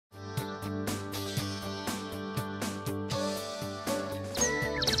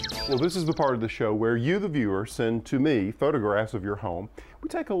Well, this is the part of the show where you, the viewer, send to me photographs of your home. We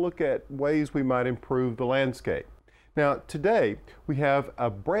take a look at ways we might improve the landscape. Now, today we have a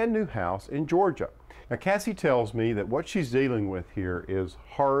brand new house in Georgia. Now, Cassie tells me that what she's dealing with here is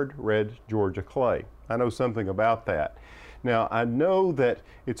hard red Georgia clay. I know something about that. Now, I know that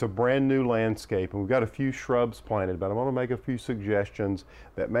it's a brand new landscape and we've got a few shrubs planted, but I want to make a few suggestions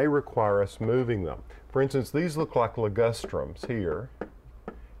that may require us moving them. For instance, these look like ligustrums here.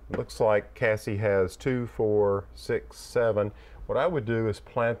 It looks like Cassie has 2, 4, 6, 7. What I would do is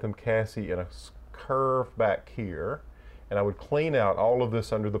plant them, Cassie, in a curve back here, and I would clean out all of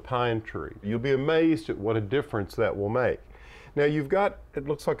this under the pine tree. You'll be amazed at what a difference that will make. Now you've got, it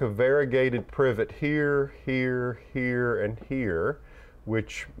looks like a variegated privet here, here, here, and here,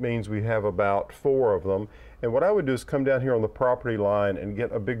 which means we have about 4 of them. And what I would do is come down here on the property line and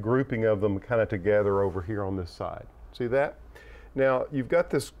get a big grouping of them kind of together over here on this side. See that? Now, you've got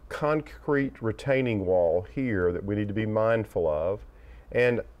this concrete retaining wall here that we need to be mindful of,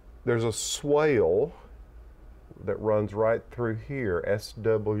 and there's a swale that runs right through here,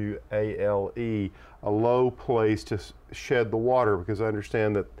 S-W-A-L-E, a low place to shed the water, because I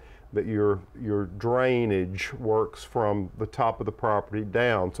understand that your drainage works from the top of the property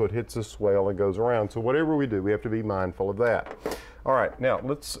down, so it hits the swale and goes around. So whatever we do, we have to be mindful of that. All right, now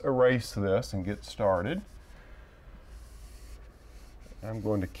let's erase this and get started. I'm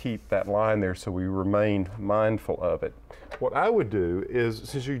going to keep that line there so we remain mindful of it. What I would do is,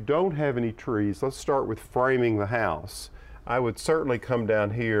 since you don't have any trees, let's start with framing the house. I would certainly come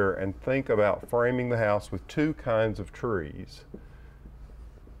down here and think about framing the house with 2 kinds of trees,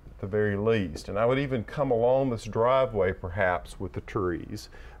 at the very least. And I would even come along this driveway perhaps with the trees,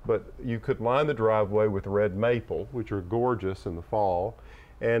 but you could line the driveway with red maple, which are gorgeous in the fall.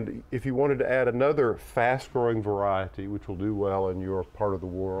 And if you wanted to add another fast-growing variety, which will do well in your part of the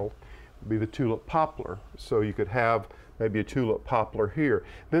world, would be the tulip poplar. So you could have maybe a tulip poplar here.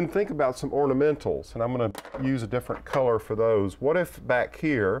 Then think about some ornamentals, and I'm going to use a different color for those. What if back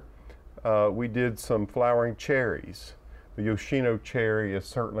here we did some flowering cherries? The Yoshino cherry is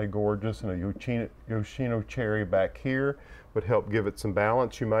certainly gorgeous, and a Yoshino cherry back here would help give it some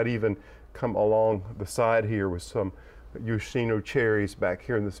balance. You might even come along the side here with some Yoshino cherries back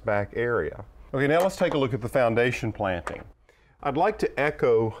here in this back area. Okay, now let's take a look at the foundation planting. I'd like to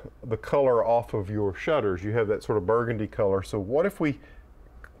echo the color off of your shutters. You have that sort of burgundy color. So what if we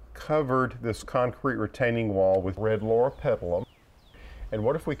covered this concrete retaining wall with red loropetalum? And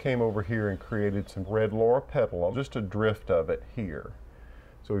what if we came over here and created some red loropetalum, just a drift of it here?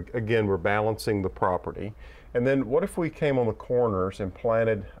 So again, we're balancing the property. And then what if we came on the corners and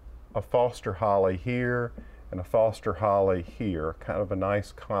planted a Foster holly here and a Foster holly here, kind of a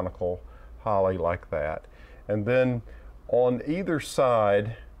nice conical holly like that. And then on either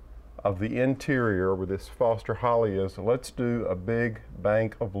side of the interior where this Foster holly is, let's do a big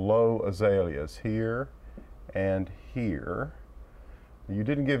bank of low azaleas here and here. You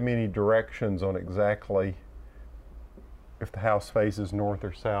didn't give me any directions on exactly if the house faces north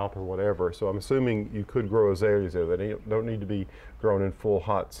or south or whatever, so I'm assuming you could grow azaleas there. They don't need to be grown in full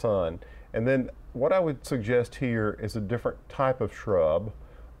hot sun. And then what I would suggest here is a different type of shrub.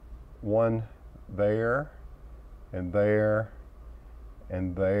 One there, and there,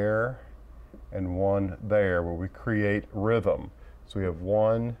 and there, and one there, where we create rhythm. So we have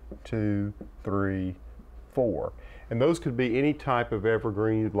 1, 2, 3, 4. And those could be any type of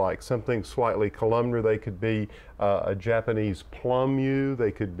evergreen you'd like, something slightly columnar. They could be a Japanese plum yew.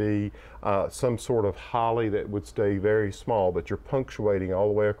 They could be some sort of holly that would stay very small, but you're punctuating all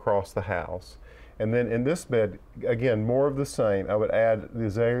the way across the house. And then in this bed, again, more of the same. I would add the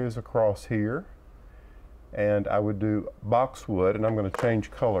azaleas across here, and I would do boxwood, and I'm going to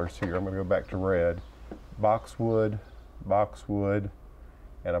change colors here. I'm going to go back to red. Boxwood, boxwood,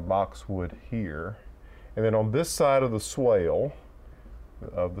 and a boxwood here. And then on this side of the swale,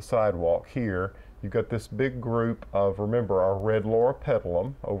 of the sidewalk here, you've got this big group of, remember, our red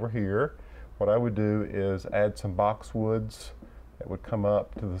loropetalum over here. What I would do is add some boxwoods that would come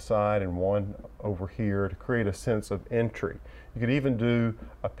up to the side and one over here to create a sense of entry. You could even do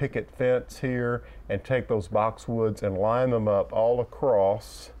a picket fence here and take those boxwoods and line them up all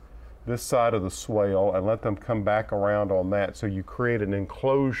across this side of the swale and let them come back around on that, so you create an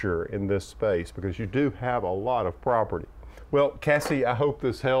enclosure in this space, because you do have a lot of property. Well, Cassie, I hope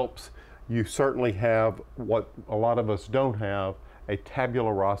this helps. You certainly have what a lot of us don't have, a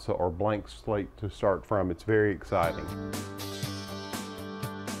tabula rasa or blank slate to start from. It's very exciting.